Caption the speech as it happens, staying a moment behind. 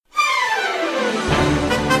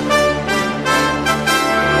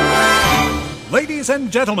Ladies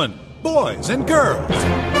and gentlemen, boys and girls,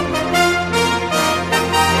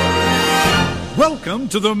 welcome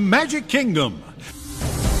to the Magic Kingdom.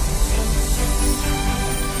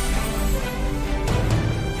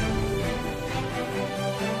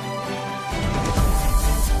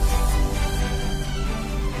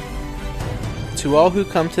 To all who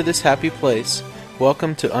come to this happy place,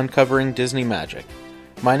 welcome to Uncovering Disney Magic.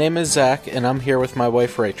 My name is Zach, and I'm here with my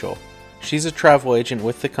wife Rachel. She's a travel agent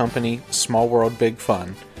with the company Small World Big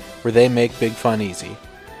Fun, where they make big fun easy.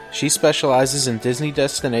 She specializes in Disney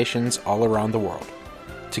destinations all around the world.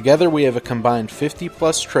 Together we have a combined 50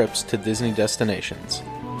 plus trips to Disney destinations.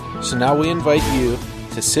 So now we invite you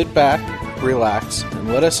to sit back, relax, and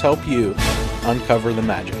let us help you uncover the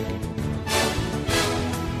magic.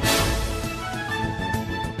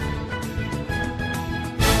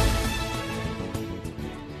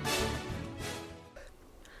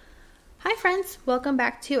 Hi friends, welcome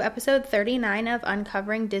back to episode 39 of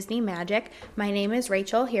Uncovering Disney Magic. My name is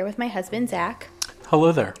Rachel, here with my husband Zach.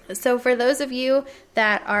 Hello there. So for those of you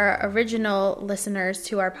that are original listeners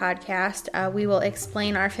to our podcast, we will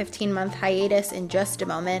explain our 15-month hiatus in just a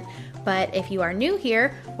moment. But if you are new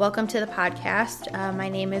here, welcome to the podcast. My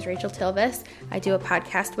name is Rachel Tilvis. I do a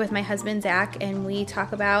podcast with my husband Zach, and we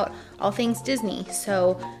talk about all things Disney.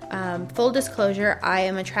 So full disclosure, I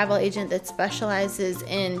am a travel agent that specializes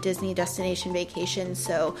in Disney destination vacations.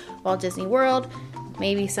 So Walt Disney World,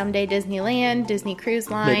 maybe someday Disneyland, Disney Cruise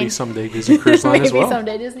Line. Maybe someday Disney Cruise Line as well. Maybe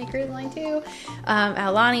someday Disney Cruise Line too.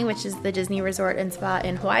 Aulani, which is the Disney Resort and Spa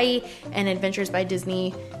in Hawaii, and Adventures by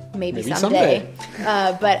Disney, maybe someday.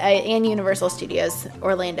 And Universal Studios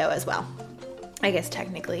Orlando as well. I guess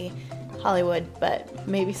technically Hollywood, but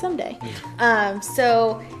maybe someday.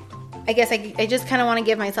 So I guess I just kind of want to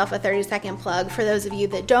give myself a 30-second plug for those of you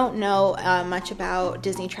that don't know much about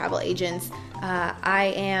Disney travel agents.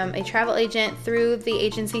 I am a travel agent through the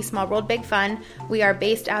agency Small World Big Fun. We are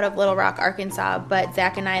based out of Little Rock, Arkansas, but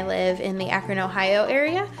Zach and I live in the Akron, Ohio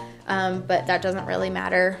area. But that doesn't really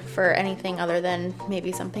matter for anything other than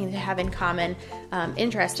maybe something to have in common.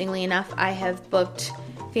 Interestingly enough, I have booked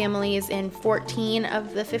families in 14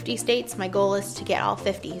 of the 50 states. My goal is to get all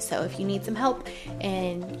 50. So if you need some help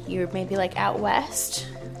and you're maybe like out west,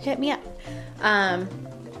 hit me up.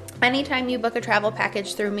 Anytime you book a travel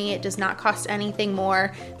package through me, it does not cost anything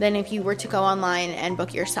more than if you were to go online and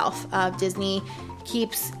book yourself. Disney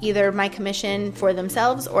keeps either my commission for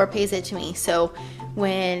themselves or pays it to me. So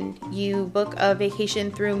when you book a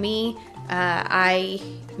vacation through me, I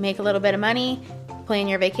make a little bit of money, plan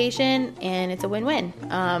your vacation, and it's a win-win.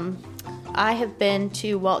 I have been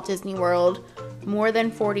to Walt Disney World more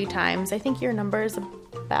than 40 times. I think your number is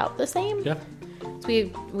about the same. Yeah.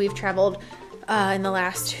 So we've traveled in the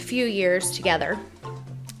last few years together.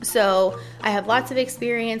 So I have lots of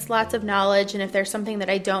experience, lots of knowledge, and if there's something that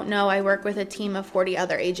I don't know, I work with a team of 40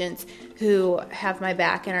 other agents who have my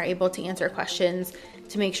back and are able to answer questions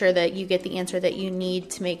to make sure that you get the answer that you need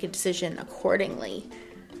to make a decision accordingly.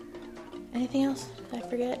 Anything else? Did I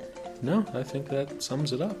forget? No, I think that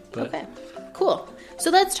sums it up. But okay, cool. So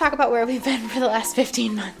let's talk about where we've been for the last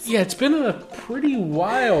 15 months. Yeah, it's been a pretty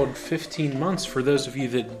wild 15 months for those of you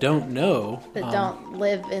that don't know. That don't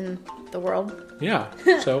live in the world. Yeah,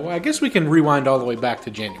 so I guess we can rewind all the way back to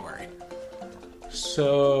January.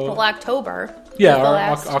 So... Well, October.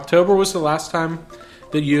 Yeah, October was the last time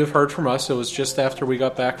that you have heard from us. It was just after we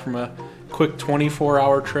got back from a quick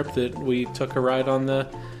 24-hour trip that we took a ride on the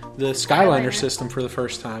Skyliner system for the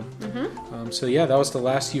first time. Mm-hmm. So yeah, that was the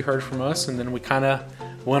last you heard from us, and then we kind of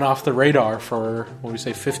went off the radar for,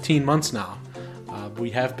 15 months now. We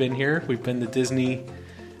have been here. We've been to Disney.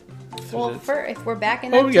 Well, if we're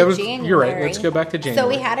backing up to January. You're right. Let's go back to January. So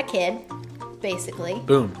we had a kid, basically.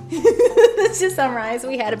 Boom. Let's just summarize.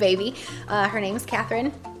 We had a baby. Her name is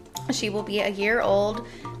Catherine. She will be a year old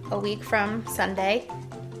a week from Sunday.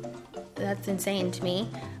 That's insane to me.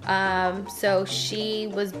 So she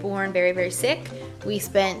was born very, very sick. We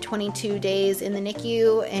spent 22 days in the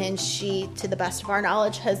NICU, and she, to the best of our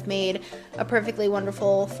knowledge, has made a perfectly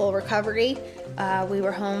wonderful full recovery. We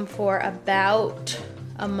were home for about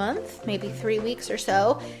a month, maybe 3 weeks or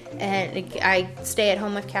so, and I stay at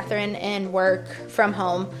home with Catherine and work from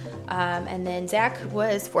home. And then Zach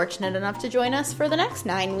was fortunate enough to join us for the next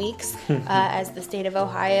 9 weeks as the state of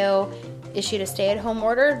Ohio issued a stay-at-home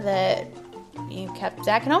order that kept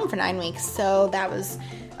Zach at home for 9 weeks. So that was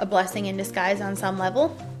a blessing in disguise on some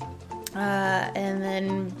level. And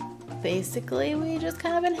then basically we just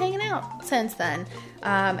kind of been hanging out since then.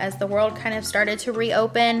 As the world kind of started to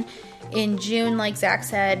reopen in June, like Zach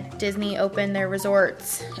said, Disney opened their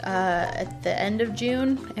resorts at the end of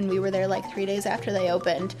June, and we were there like 3 days after they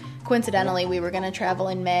opened. Coincidentally, we were going to travel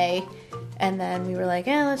in May, and then we were like,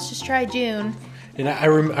 let's just try June. And I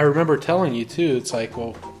remember telling you too. It's like,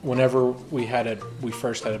 well, whenever we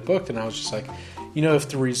first had it booked, and I was just like,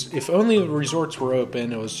 if only the resorts were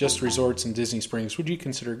open, it was just resorts in Disney Springs, would you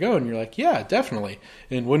consider going? And you're like, yeah, definitely.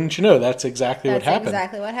 And wouldn't you know, that's exactly what happened.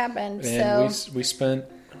 Exactly what happened. And we spent,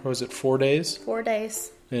 what was it, 4 days? 4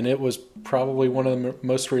 days. And it was probably one of the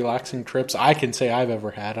most relaxing trips I can say I've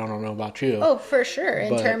ever had. I don't know about you. Oh, for sure.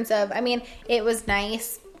 In terms of, it was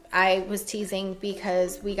nice. I was teasing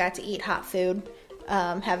because we got to eat hot food.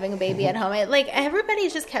 Having a baby at home. Everybody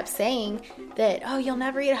just kept saying that, you'll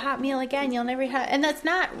never eat a hot meal again. You'll never eat hot. And that's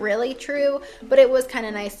not really true, but it was kind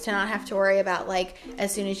of nice to not have to worry about,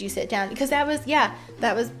 as soon as you sit down. Because that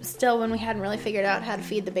was still when we hadn't really figured out how to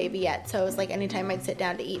feed the baby yet. So it was anytime I'd sit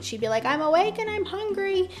down to eat, she'd be like, I'm awake and I'm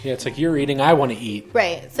hungry. Yeah, it's like, you're eating, I want to eat.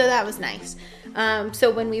 Right. So that was nice.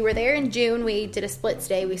 So when we were there in June, we did a split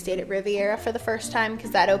stay. We stayed at Riviera for the first time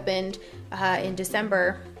because that opened in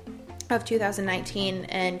December of 2019,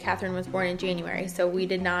 and Catherine was born in January, so we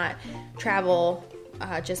did not travel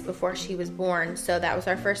just before she was born. So that was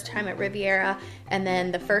our first time at Riviera, and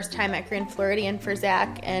then the first time at Grand Floridian for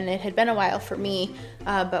Zach, and it had been a while for me,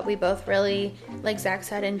 but we both really, like Zach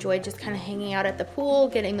said, enjoyed just kind of hanging out at the pool,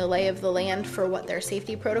 getting the lay of the land for what their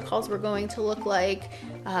safety protocols were going to look like,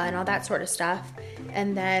 and all that sort of stuff.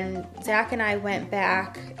 And then Zach and I went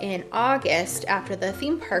back in August after the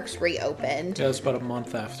theme parks reopened. Yeah, it was about a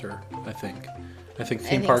month after, I think. I think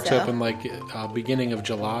theme parks opened beginning of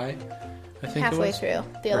July, I think halfway it was. through,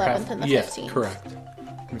 the 11th and the 15th. Yeah, correct.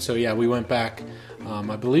 And so, we went back,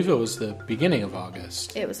 I believe it was the beginning of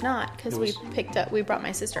August. It was not, because we brought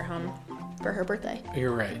my sister home for her birthday.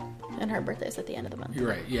 You're right. And her birthday's at the end of the month. You're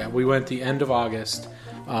right. Yeah, we went the end of August,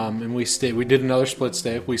 and we did another split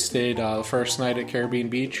stay. We stayed the first night at Caribbean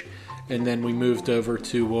Beach, and then we moved over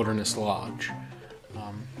to Wilderness Lodge.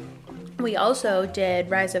 We also did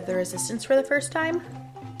Rise of the Resistance for the first time.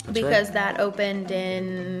 That's because right. That opened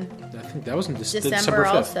in... I think that was in December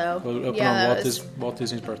 5th. Also. It opened on Walt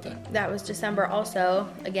Disney's birthday. That was December also.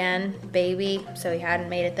 Again, baby, so he hadn't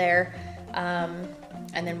made it there.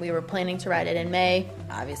 And then we were planning to ride it in May.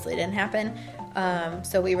 Obviously, it didn't happen.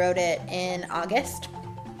 So we rode it in August.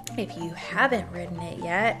 If you haven't ridden it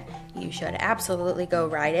yet, you should absolutely go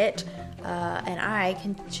ride it. And I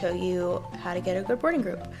can show you how to get a good boarding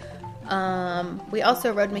group. We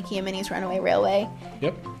also rode Mickey and Minnie's Runaway Railway.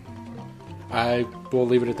 Yep. I will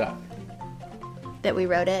leave it at that. That we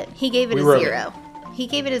rode it. He gave it a 0. He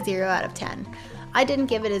gave it a 0 out of 10. I didn't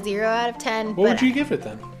give it a 0 out of 10. What would you give it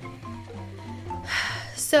then?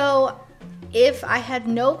 So, if I had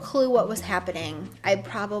no clue what was happening, I'd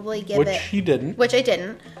probably give it... Which you didn't. Which I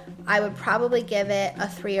didn't. I would probably give it a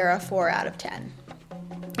 3 or a 4 out of 10.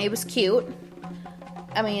 It was cute.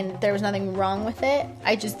 There was nothing wrong with it.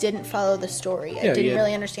 I just didn't follow the story. I didn't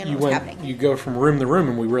really understand what was happening. You go from room to room,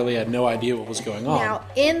 and we really had no idea what was going on. Now,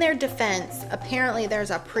 in their defense, apparently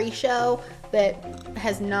there's a pre-show that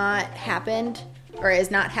has not happened, or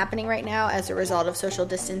is not happening right now as a result of social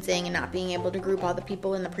distancing and not being able to group all the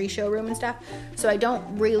people in the pre-show room and stuff. So I don't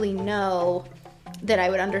really know that I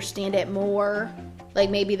would understand it more.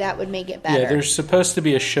 Maybe that would make it better. Yeah, there's supposed to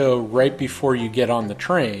be a show right before you get on the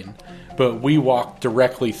train. But we walked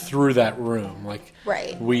directly through that room.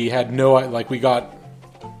 Right. We had no,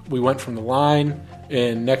 we went from the line,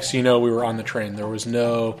 and next thing you know, we were on the train. There was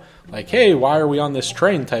no, hey, why are we on this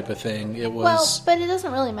train type of thing. It was... Well, but it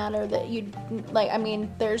doesn't really matter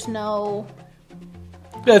that there's no...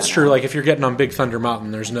 That's true. If you're getting on Big Thunder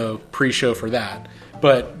Mountain, there's no pre-show for that.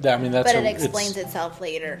 But, that's... But it explains itself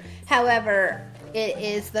later. However, it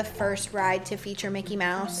is the first ride to feature Mickey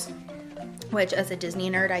Mouse, which as a Disney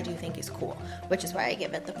nerd I do think is cool, which is why I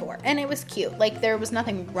give it the 4. And it was cute. There was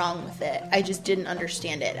nothing wrong with it. I just didn't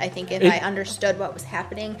understand it. I think if I understood what was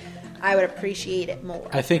happening, I would appreciate it more.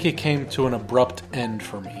 I think it came to an abrupt end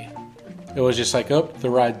for me. It was just the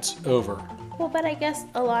ride's over. Well, but I guess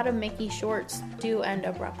a lot of Mickey shorts do end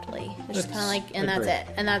abruptly. It's just kind of and that's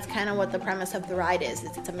it. And that's kind of what the premise of the ride is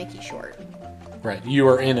it's a Mickey short. Right. You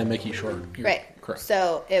are in a Mickey short. You're right. Correct.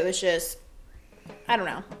 So it was just... I don't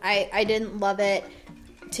know. I didn't love it.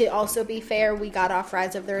 To also be fair, we got off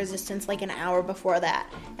Rise of the Resistance an hour before that.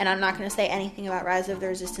 And I'm not going to say anything about Rise of the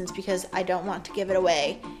Resistance because I don't want to give it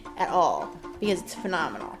away at all. Because it's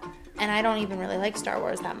phenomenal. And I don't even really like Star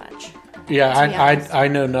Wars that much. Yeah, I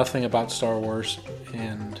know nothing about Star Wars.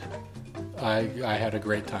 And I had a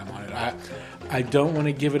great time on it. I don't want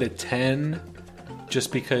to give it a 10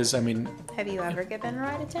 just because, I mean... Have you ever given a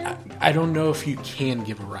ride a 10? I don't know if you can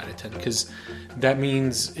give a ride a 10 because that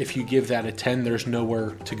means if you give that a 10, there's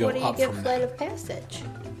nowhere to go up from that. What do you give Flight of Passage?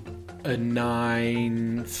 A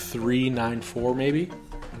 9.3, 9.4 maybe.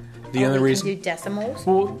 The only other reason... do decimals?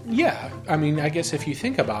 Well, yeah. I mean, I guess if you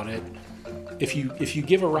think about it, if you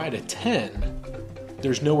give a ride a 10,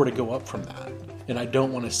 there's nowhere to go up from that. And I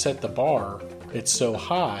don't want to set the bar. It's so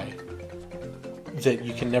high that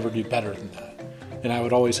you can never do better than that. And I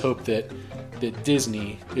would always hope that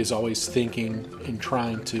Disney is always thinking and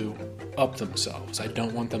trying to up themselves. I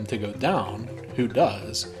don't want them to go down. Who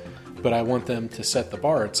does? But I want them to set the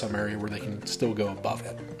bar at some area where they can still go above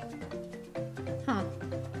it. Huh.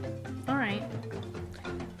 All right.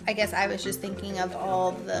 I guess I was just thinking of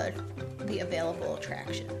all the available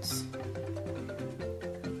attractions.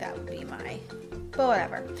 That would be my... But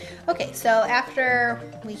whatever. Okay, so after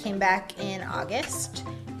we came back in August,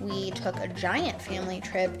 we took a giant family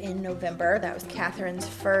trip in November. That was Catherine's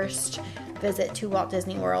first visit to Walt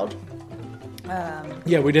Disney World.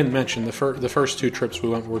 Yeah, we didn't mention the first 2 trips we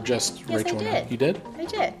went were just yes, Rachel I did. and I. You did? I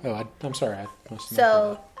did. Oh, I'm sorry.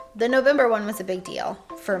 So the November one was a big deal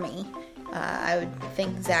for me. I would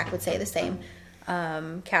think Zach would say the same.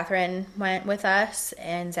 Catherine went with us,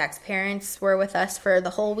 and Zach's parents were with us for the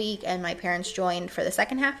whole week, and my parents joined for the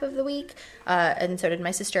second half of the week, and so did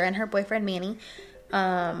my sister and her boyfriend, Manny.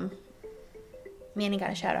 Manny got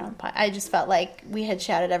a shout out on the podcast. I just felt like we had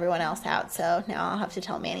shouted everyone else out, so now I'll have to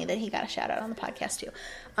tell Manny that he got a shout out on the podcast too.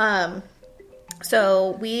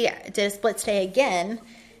 So we did a split stay again.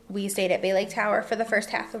 We stayed at Bay Lake Tower for the first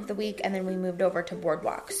half of the week, and then we moved over to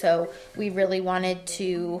Boardwalk. So we really wanted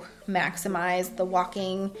to maximize the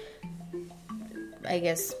walking, I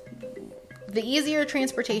guess, the easier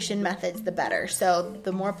transportation methods, the better. So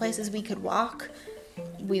the more places we could walk,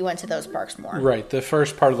 we went to those parks more. Right. The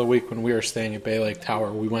first part of the week when we were staying at Bay Lake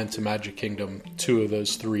Tower, we went to Magic Kingdom 2 of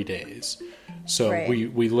those 3 days. So right.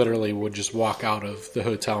 we literally would just walk out of the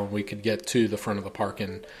hotel and we could get to the front of the park.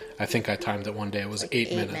 And I think I timed it one day. It was like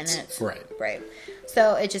 8 minutes. Right. Right.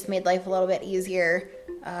 So it just made life a little bit easier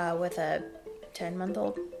with a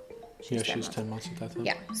 10-month-old. She was 10 months at that time.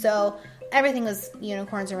 Yeah. So everything was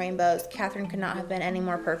unicorns and rainbows. Catherine could not have been any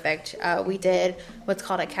more perfect. We did what's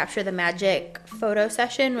called a Capture the Magic photo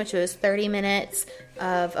session, which was 30 minutes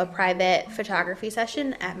of a private photography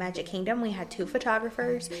session at Magic Kingdom. We had 2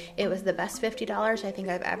 photographers. It was the best $50 I think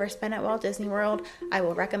I've ever spent at Walt Disney World. I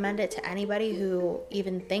will recommend it to anybody who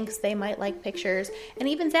even thinks they might like pictures. And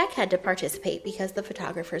even Zach had to participate because the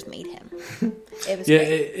photographers made him. It was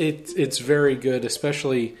great. It's very good,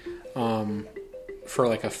 especially for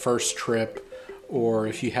like a first trip, or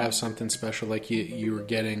if you have something special like you were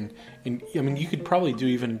getting. And I mean, you could probably do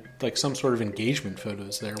even like some sort of engagement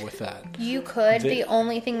photos there with that. You could. The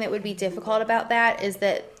only thing that would be difficult about that is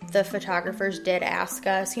that the photographers did ask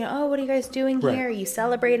us, oh, what are you guys doing here? Right. Are you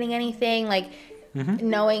celebrating anything? Like,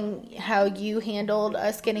 knowing how you handled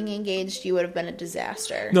us getting engaged, you would have been a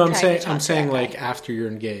disaster. No, I'm saying like after you're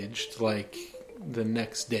engaged, like the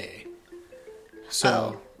next day.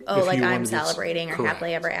 So. Oh, like I'm celebrating or correct.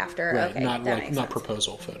 happily ever after. Right. Okay, Not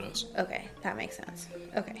proposal photos. Okay, that makes sense.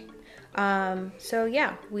 Okay. So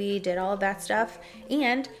yeah, we did all of that stuff,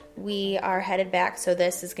 and we are headed back. So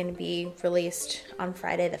this is going to be released on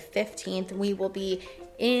Friday the 15th. We will be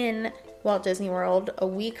in Walt Disney World a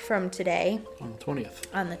week from today. On the 20th.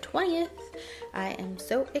 On the 20th. I am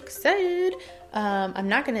so excited. I'm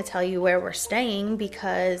not going to tell you where we're staying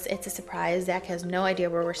because it's a surprise. Zach has no idea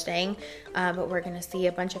where we're staying, but we're going to see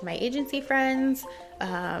a bunch of my agency friends,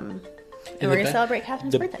 and we're going to celebrate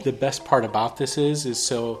Catherine's birthday. The best part about this is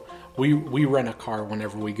so we rent a car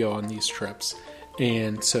whenever we go on these trips,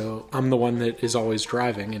 and so I'm the one that is always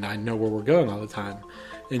driving, and I know where we're going all the time.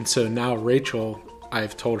 And so now Rachel,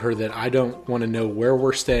 I've told her that I don't want to know where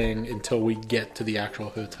we're staying until we get to the actual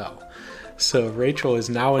hotel. So Rachel is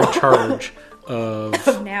now in charge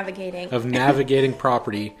of navigating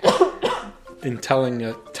property and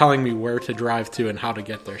telling me where to drive to and how to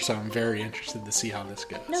get there. So I'm very interested to see how this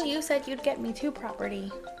goes. No, you said you'd get me to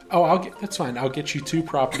property. Oh, that's fine. I'll get you to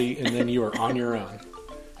property, and then you are on your own.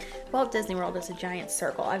 Walt Disney World is a giant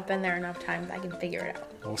circle. I've been there enough times I can figure it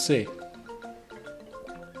out. We'll see.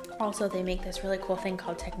 Also, they make this really cool thing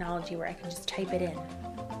called technology where I can just type it in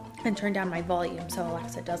and turn down my volume so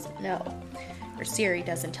Alexa doesn't know, or Siri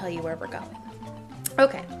doesn't tell you where we're going.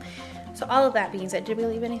 Okay, so all of that being said, did we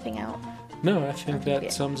leave anything out? No, I think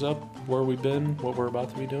that sums up where we've been, what we're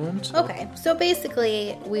about to be doing. So. Okay, so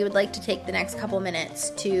basically, we would like to take the next couple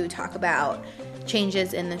minutes to talk about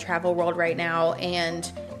changes in the travel world right now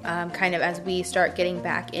and kind of as we start getting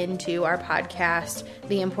back into our podcast,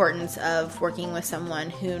 the importance of working with someone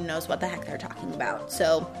who knows what the heck they're talking about.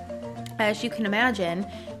 So as you can imagine,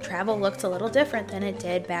 travel looked a little different than it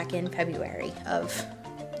did back in February of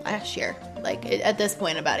last year. At this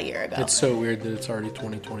point, about a year ago. It's so weird that it's already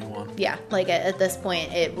 2021. Yeah, at this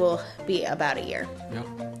point, it will be about a year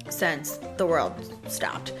since the world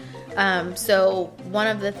stopped. So one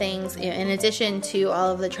of the things, in addition to all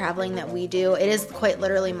of the traveling that we do, it is quite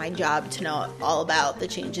literally my job to know all about the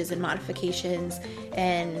changes and modifications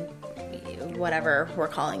and whatever we're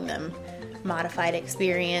calling them, modified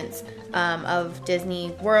experience of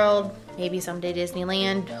Disney World, maybe someday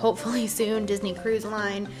Disneyland, hopefully soon Disney Cruise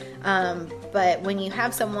Line. But when you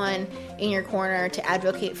have someone in your corner to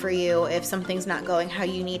advocate for you if something's not going how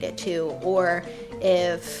you need it to, or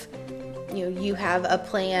if you have a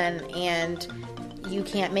plan and you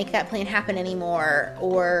can't make that plan happen anymore,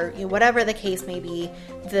 or whatever the case may be,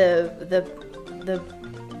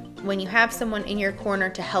 when you have someone in your corner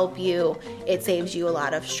to help you, it saves you a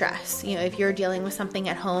lot of stress. If you're dealing with something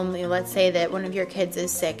at home, let's say that one of your kids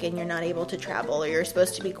is sick and you're not able to travel, or you're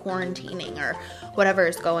supposed to be quarantining, or whatever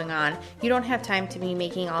is going on, you don't have time to be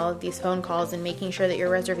making all of these phone calls and making sure that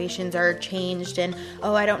your reservations are changed and,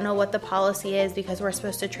 I don't know what the policy is because we're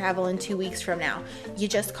supposed to travel in 2 weeks from now. You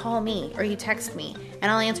just call me or you text me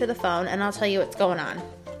and I'll answer the phone and I'll tell you what's going on.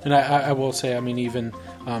 And I will say, even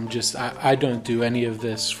I don't do any of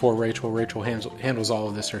this for Rachel. Rachel handles all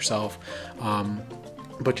of this herself.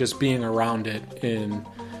 But just being around it, and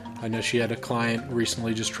I know she had a client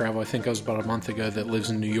recently just travel, I think it was about a month ago, that lives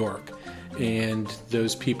in New York. And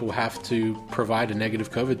those people have to provide a negative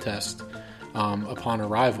COVID test upon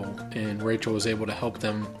arrival. And Rachel was able to help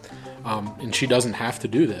them. And she doesn't have to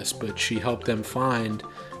do this, but she helped them find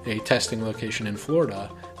a testing location in Florida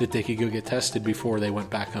that they could go get tested before they went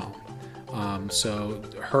back home. So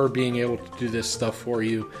her being able to do this stuff for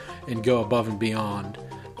you and go above and beyond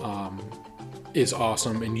is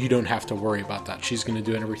awesome, and you don't have to worry about that. She's going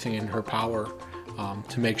to do everything in her power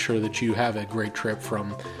to make sure that you have a great trip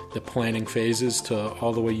from the planning phases to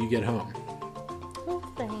all the way you get home. Well,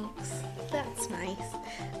 thanks. That's nice.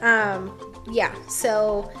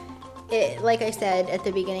 So like I said at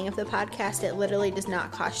the beginning of the podcast, it literally does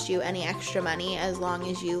not cost you any extra money as long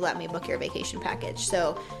as you let me book your vacation package.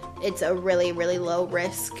 So it's a really, really low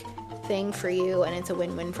risk thing for you, and it's a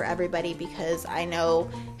win-win for everybody because I know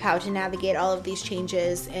how to navigate all of these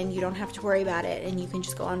changes and you don't have to worry about it and you can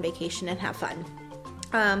just go on vacation and have fun.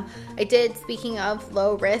 I did, speaking of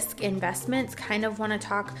low risk investments, kind of want to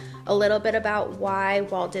talk a little bit about why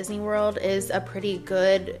Walt Disney World is a pretty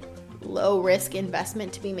good low risk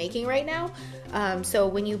investment to be making right now. So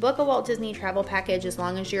when you book a Walt Disney travel package, as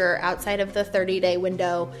long as you're outside of the 30-day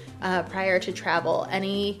window prior to travel,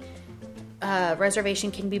 any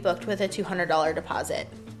reservation can be booked with a $200 deposit.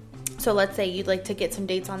 So let's say you'd like to get some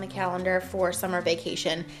dates on the calendar for summer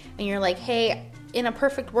vacation and you're like, hey, in a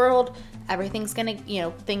perfect world, everything's gonna,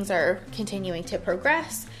 things are continuing to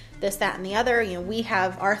progress, this, that, and the other. We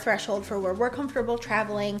have our threshold for where we're comfortable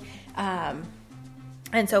traveling.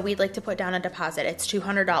 And so we'd like to put down a deposit. It's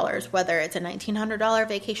 $200, whether it's a $1,900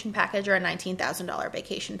 vacation package or a $19,000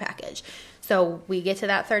 vacation package. So we get to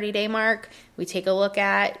that 30-day mark. We take a look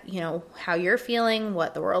at, how you're feeling,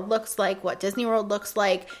 what the world looks like, what Disney World looks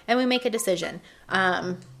like, and we make a decision.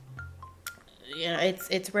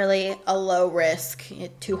 It's really a low risk,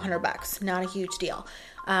 $200, not a huge deal.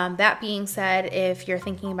 That being said, if you're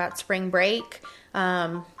thinking about spring break,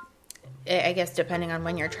 I guess depending on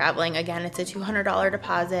when you're traveling, again, it's a $200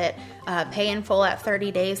 deposit, pay in full at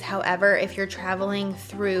 30 days. However, if you're traveling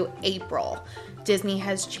through April, Disney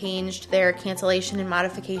has changed their cancellation and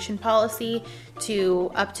modification policy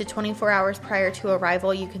to up to 24 hours prior to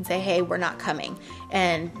arrival. You can say, hey, we're not coming.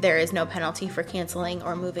 And there is no penalty for canceling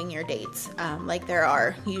or moving your dates like there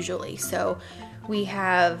are usually. So we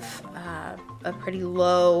have a pretty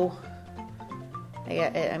low,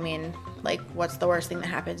 what's the worst thing that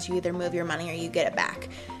happens? You either move your money or you get it back.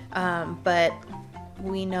 But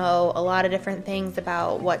we know a lot of different things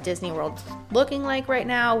about what Disney World's looking like right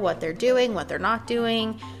now, what they're doing, what they're not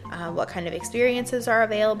doing, what kind of experiences are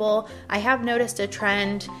available. I have noticed a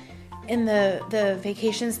trend in the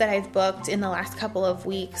vacations that I've booked in the last couple of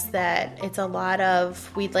weeks that it's a lot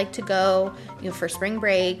of, we'd like to go, for spring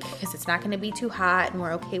break because it's not going to be too hot and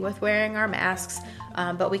we're okay with wearing our masks,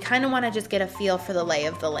 but we kind of want to just get a feel for the lay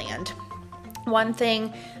of the land. One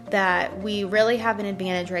thing that we really have an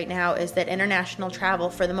advantage right now is that international travel,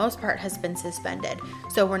 for the most part, has been suspended.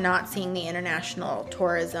 So we're not seeing the international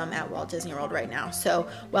tourism at Walt Disney World right now. So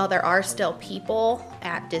while there are still people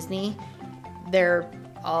at Disney, they're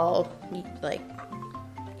all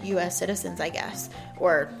U.S. citizens, I guess.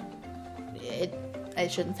 Or I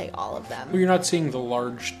shouldn't say all of them. Well, you're not seeing the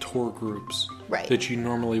large tour groups right. that you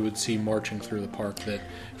normally would see marching through the park that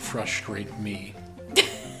frustrate me.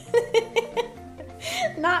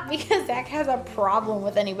 Not because Zach has a problem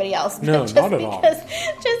with anybody else. But no, just not at all.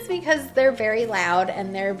 Just because they're very loud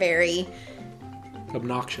and they're very...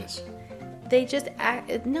 obnoxious. They just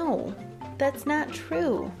act... No, that's not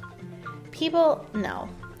true. People... No.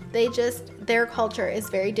 Their culture is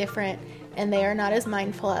very different, and they are not as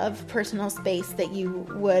mindful of personal space that you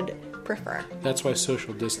would prefer. That's why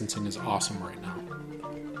social distancing is awesome right now.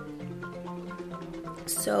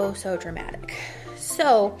 So dramatic.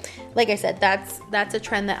 So, like I said, that's a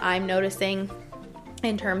trend that I'm noticing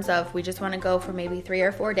in terms of we just want to go for maybe 3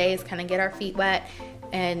 or 4 days, kind of get our feet wet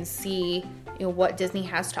and see what Disney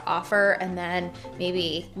has to offer, and then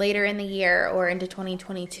maybe later in the year or into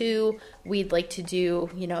 2022 we'd like to do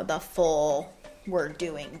the full we're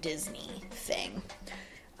doing Disney thing.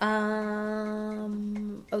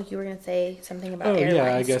 You were gonna say something about airlines.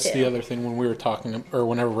 Yeah, I guess too. the other thing when we were talking, or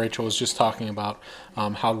whenever Rachel was just talking about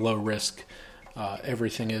how low risk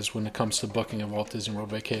everything is when it comes to booking a Walt Disney World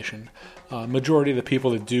vacation. Majority of the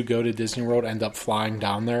people that do go to Disney World end up flying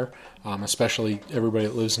down there, especially everybody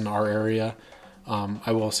that lives in our area.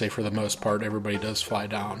 I will say for the most part, everybody does fly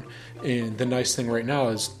down. And the nice thing right now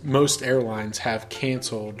is most airlines have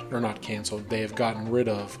canceled, or not canceled, they have gotten rid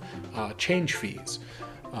of change fees.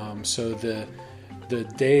 So the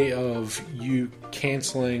day of you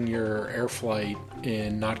canceling your air flight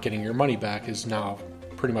and not getting your money back is now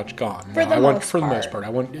pretty much gone. For the most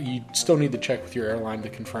part. You still need to check with your airline to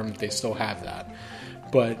confirm that they still have that.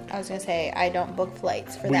 But I was going to say, I don't book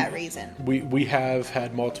flights for that reason. We have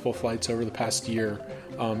had multiple flights over the past year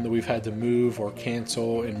that we've had to move or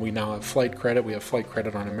cancel, and we now have flight credit. We have flight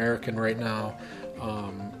credit on American right now.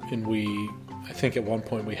 And I think at one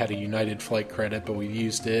point we had a United flight credit, but we've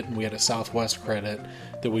used it, and we had a Southwest credit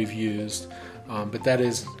that we've used. But that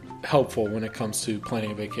is helpful when it comes to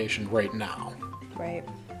planning a vacation right now. Right.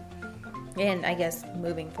 And I guess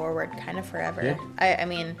moving forward kind of forever. Yeah. I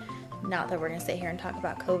mean, not that we're going to sit here and talk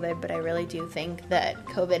about COVID, but I really do think that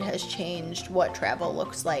COVID has changed what travel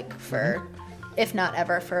looks like for, if not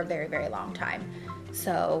ever, for a very, very long time.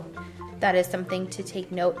 So that is something to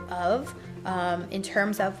take note of. In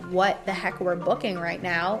terms of what the heck we're booking right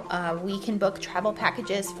now, we can book travel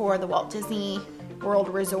packages for the Walt Disney World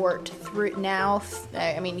Resort through now.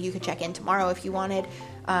 I mean, you could check in tomorrow if you wanted,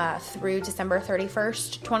 through December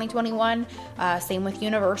 31st, 2021. Same with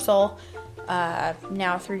Universal.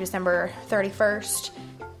 Now through December 31st.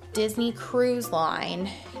 Disney Cruise Line,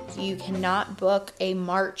 you cannot book a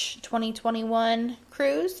March 2021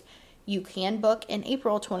 cruise. You can book an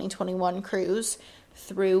April 2021 cruise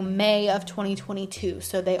through May of 2022.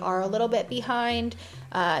 So they are a little bit behind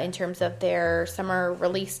in terms of their summer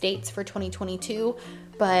release dates for 2022.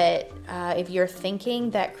 But if you're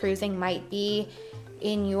thinking that cruising might be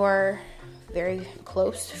in your very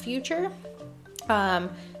close future,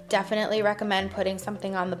 definitely recommend putting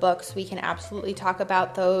something on the books. We can absolutely talk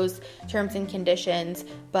about those terms and conditions,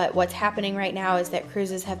 but what's happening right now is that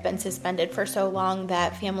cruises have been suspended for so long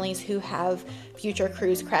that families who have future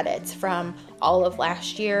cruise credits from all of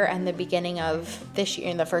last year and the beginning of this year,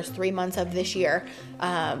 in the first 3 months of this year,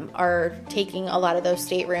 are taking a lot of those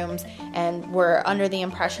staterooms, and we're under the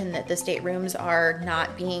impression that the staterooms are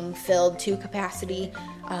not being filled to capacity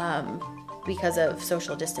because of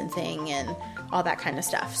social distancing and all that kind of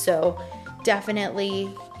stuff. So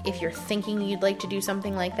definitely, if you're thinking you'd like to do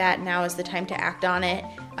something like that, now is the time to act on it.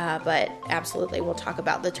 But absolutely, we'll talk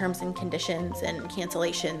about the terms and conditions and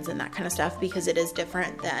cancellations and that kind of stuff, because it is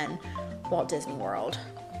different than Walt Disney World.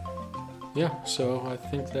 Yeah, so I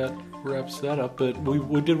think that wraps that up. But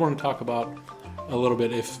we did want to talk about a little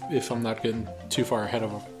bit, if I'm not getting too far ahead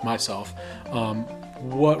of myself,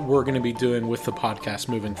 what we're going to be doing with the podcast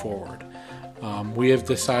moving forward. We have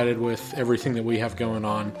decided with everything that we have going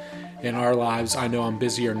on in our lives, I know I'm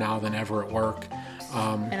busier now than ever at work.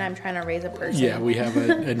 And I'm trying to raise a person. Yeah, we have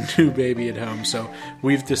a new baby at home. So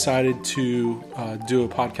we've decided to do a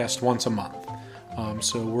podcast once a month.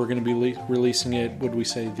 So we're going to be releasing it, would we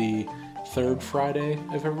say, the third Friday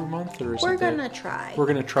of every month? Or is we're going to try. We're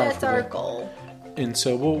going to try. That's our goal. And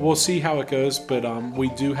so we'll see how it goes. But we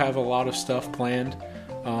do have a lot of stuff planned.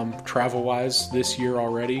 Travel-wise this year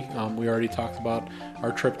already. We already talked about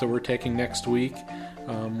our trip that we're taking next week.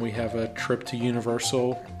 We have a trip to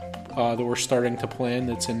Universal that we're starting to plan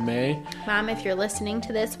that's in May. Mom, if you're listening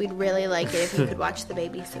to this, we'd really like it if you could watch the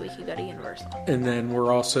baby so we could go to Universal. And then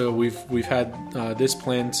we're also, we've had this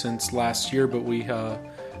plan since last year, but we're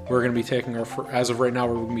going to be taking as of right now,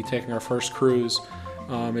 we're going to be taking our first cruise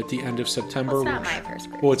at the end of September. Well, it's not my first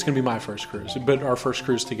cruise. Well, it's going to be my first cruise, but our first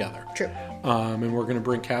cruise together. True. And we're going to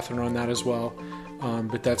bring Catherine on that as well.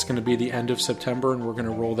 But that's going to be the end of September, and we're going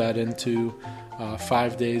to roll that into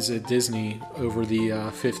 5 days at Disney over the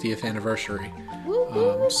 50th anniversary.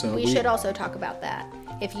 So we should also talk about that.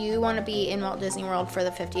 If you want to be in Walt Disney World for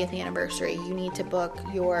the 50th anniversary, you need to book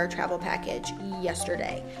your travel package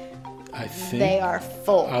yesterday. I think they are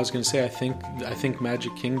full. I was going to say, I think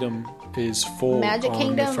Magic Kingdom is full on the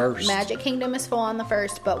 1st. Magic Kingdom is full on the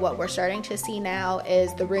 1st, but what we're starting to see now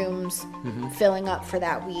is the rooms filling up for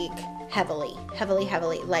that week heavily.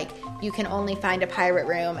 Like, you can only find a pirate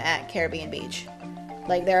room at Caribbean Beach.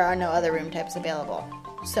 Like, there are no other room types available.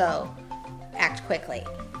 So, act quickly.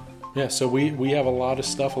 Yeah, so we have a lot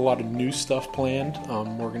of new stuff planned.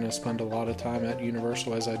 We're going to spend a lot of time at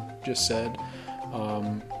Universal, as I just said.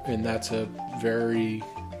 And that's a very...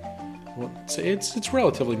 It's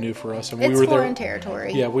relatively new for us. And it's we were foreign there,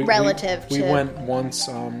 territory. Yeah, we went once.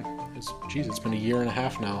 It's been a year and a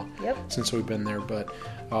half now since we've been there. But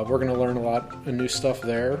we're going to learn a lot of new stuff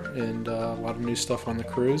there, and a lot of new stuff on the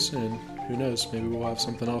cruise. And who knows? Maybe we'll have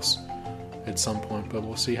something else at some point. But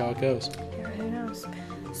we'll see how it goes. Yeah, who knows?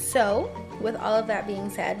 So, with all of that being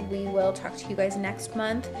said, we will talk to you guys next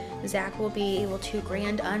month. Zach will be able to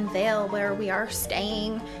grand unveil where we are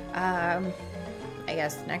staying. I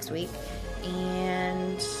guess next week.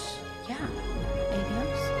 And yeah, anything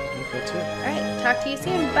else? I think that's it. All right, talk to you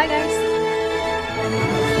soon. Bye, guys.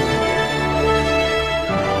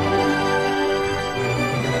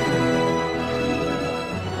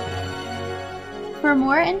 For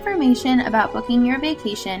more information about booking your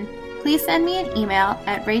vacation, please send me an email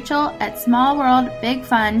at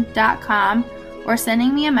rachel@smallworldbigfun.com or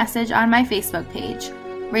sending me a message on my Facebook page,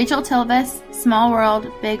 Rachel Tilvis, Small World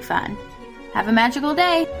Big Fun. Have a magical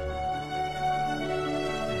day!